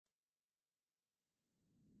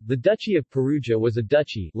The Duchy of Perugia was a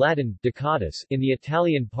duchy Latin, ducatus, in the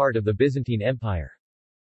Italian part of the Byzantine Empire.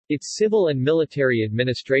 Its civil and military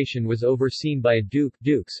administration was overseen by a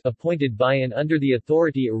dukes appointed by and under the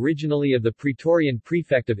authority originally of the Praetorian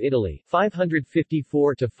Prefect of Italy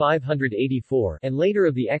 554–584 and later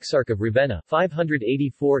of the Exarch of Ravenna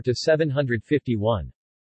 584–751.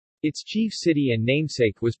 Its chief city and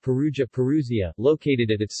namesake was Perugia, located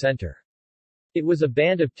at its center. It was a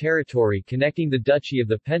band of territory connecting the Duchy of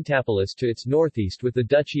the Pentapolis to its northeast with the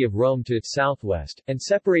Duchy of Rome to its southwest, and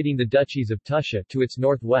separating the duchies of Tuscia to its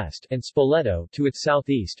northwest and Spoleto to its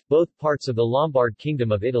southeast, both parts of the Lombard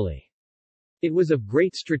Kingdom of Italy. It was of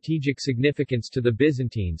great strategic significance to the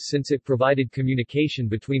Byzantines since it provided communication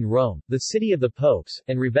between Rome, the city of the popes,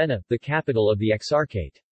 and Ravenna, the capital of the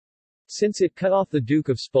Exarchate. Since it cut off the Duke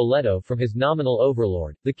of Spoleto from his nominal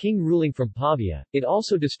overlord, the king ruling from Pavia, it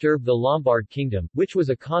also disturbed the Lombard kingdom, which was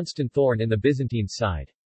a constant thorn in the Byzantine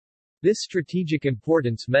side. This strategic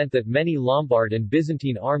importance meant that many Lombard and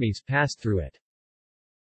Byzantine armies passed through it.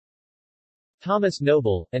 Thomas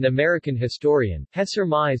Noble, an American historian, has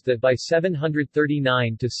surmised that by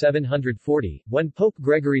 739–740, when Pope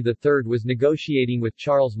Gregory III was negotiating with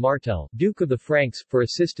Charles Martel, Duke of the Franks, for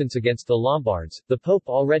assistance against the Lombards, the Pope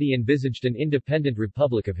already envisaged an independent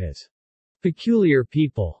republic of his peculiar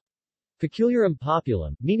people, peculiarum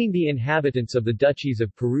populum, meaning the inhabitants of the duchies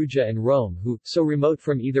of Perugia and Rome who, so remote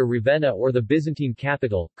from either Ravenna or the Byzantine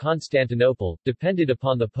capital, Constantinople, depended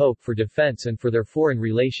upon the Pope for defense and for their foreign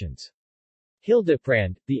relations.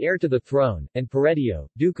 Hildeprand, the heir to the throne, and Peredio,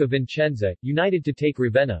 Duke of Vicenza, united to take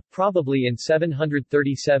Ravenna, probably in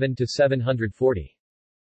 737–740.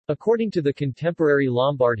 According to the contemporary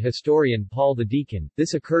Lombard historian Paul the Deacon,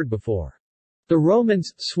 this occurred before the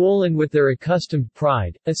Romans, swollen with their accustomed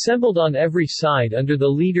pride, assembled on every side under the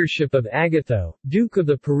leadership of Agatho, Duke of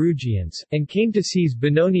the Perugians, and came to seize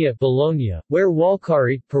Bononia, Bologna, where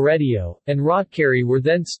Walcari, Peredio, and Rotcari were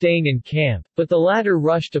then staying in camp, but the latter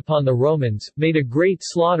rushed upon the Romans, made a great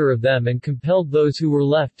slaughter of them and compelled those who were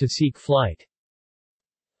left to seek flight.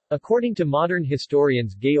 According to modern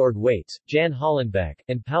historians Georg Waitz, Jan Hollenbeck,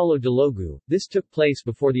 and Paolo Delogu, this took place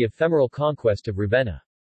before the ephemeral conquest of Ravenna.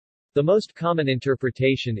 The most common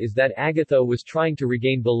interpretation is that Agatho was trying to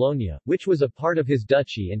regain Bologna, which was a part of his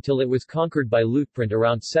duchy until it was conquered by Liutprand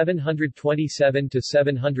around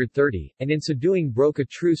 727–730, and in so doing broke a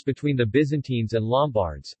truce between the Byzantines and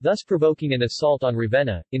Lombards, thus provoking an assault on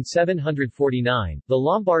Ravenna. In 749, the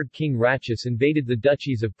Lombard king Ratchis invaded the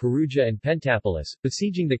duchies of Perugia and Pentapolis,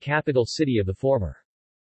 besieging the capital city of the former.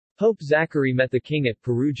 Pope Zachary met the king at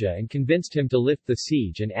Perugia and convinced him to lift the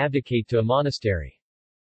siege and abdicate to a monastery.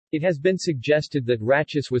 It has been suggested that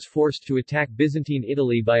Ratchis was forced to attack Byzantine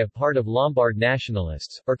Italy by a part of Lombard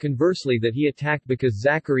nationalists, or conversely that he attacked because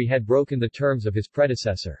Zachary had broken the terms of his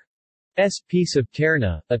predecessor's Peace of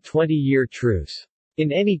Terna, a 20-year truce.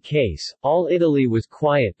 In any case, all Italy was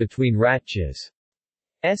quiet between Ratchis'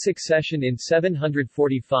 accession in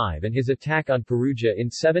 745 and his attack on Perugia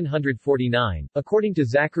in 749, according to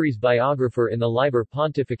Zachary's biographer in the Liber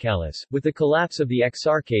Pontificalis. With the collapse of the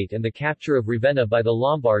Exarchate and the capture of Ravenna by the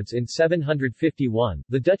Lombards in 751,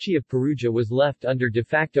 the Duchy of Perugia was left under de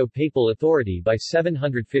facto papal authority by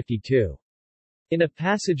 752. In a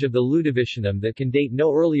passage of the Ludovicanum that can date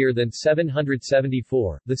no earlier than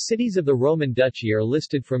 774, the cities of the Roman Duchy are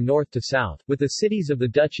listed from north to south, with the cities of the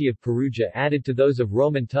Duchy of Perugia added to those of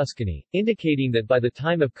Roman Tuscany, indicating that by the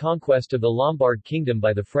time of conquest of the Lombard kingdom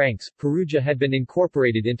by the Franks, Perugia had been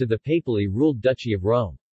incorporated into the papally ruled Duchy of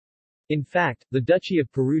Rome. In fact, the Duchy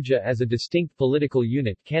of Perugia as a distinct political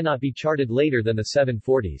unit cannot be charted later than the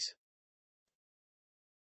 740s.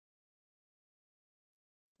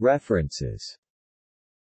 References.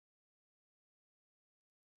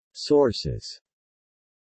 Sources.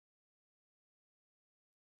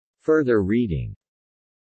 Further reading.